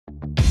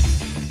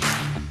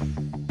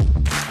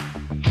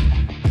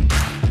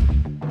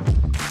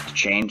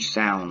Change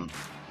sound.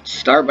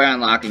 Start by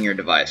unlocking your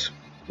device.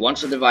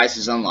 Once the device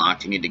is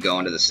unlocked, you need to go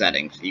into the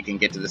settings. You can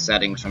get to the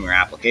settings from your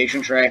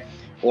application tray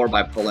or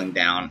by pulling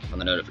down from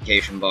the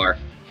notification bar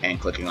and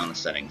clicking on the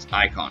settings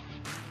icon.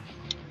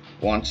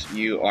 Once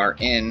you are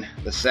in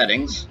the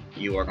settings,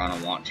 you are going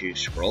to want to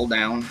scroll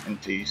down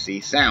until you see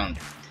sound.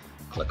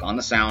 Click on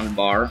the sound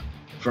bar.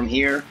 From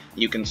here,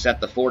 you can set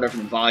the 4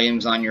 different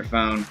volumes on your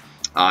phone.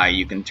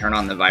 You can turn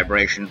on the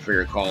vibration for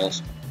your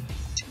calls.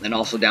 And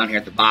also down here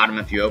at the bottom,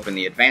 if you open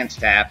the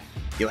advanced tab,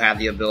 you'll have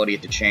the ability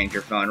to change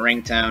your phone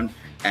ringtone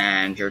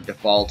and your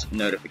default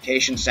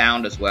notification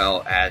sound as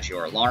well as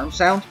your alarm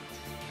sound.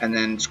 And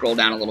then scroll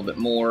down a little bit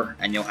more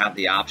and you'll have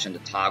the option to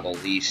toggle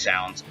these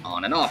sounds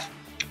on and off.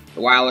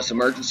 The wireless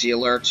emergency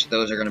alerts,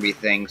 those are going to be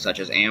things such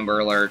as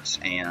Amber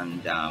Alerts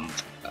and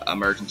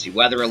emergency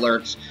weather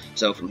alerts.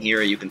 So from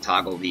here you can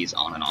toggle these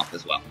on and off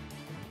as well.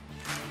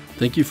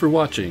 Thank you for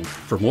watching.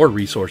 For more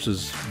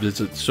resources,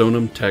 visit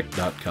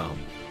sonimtech.com.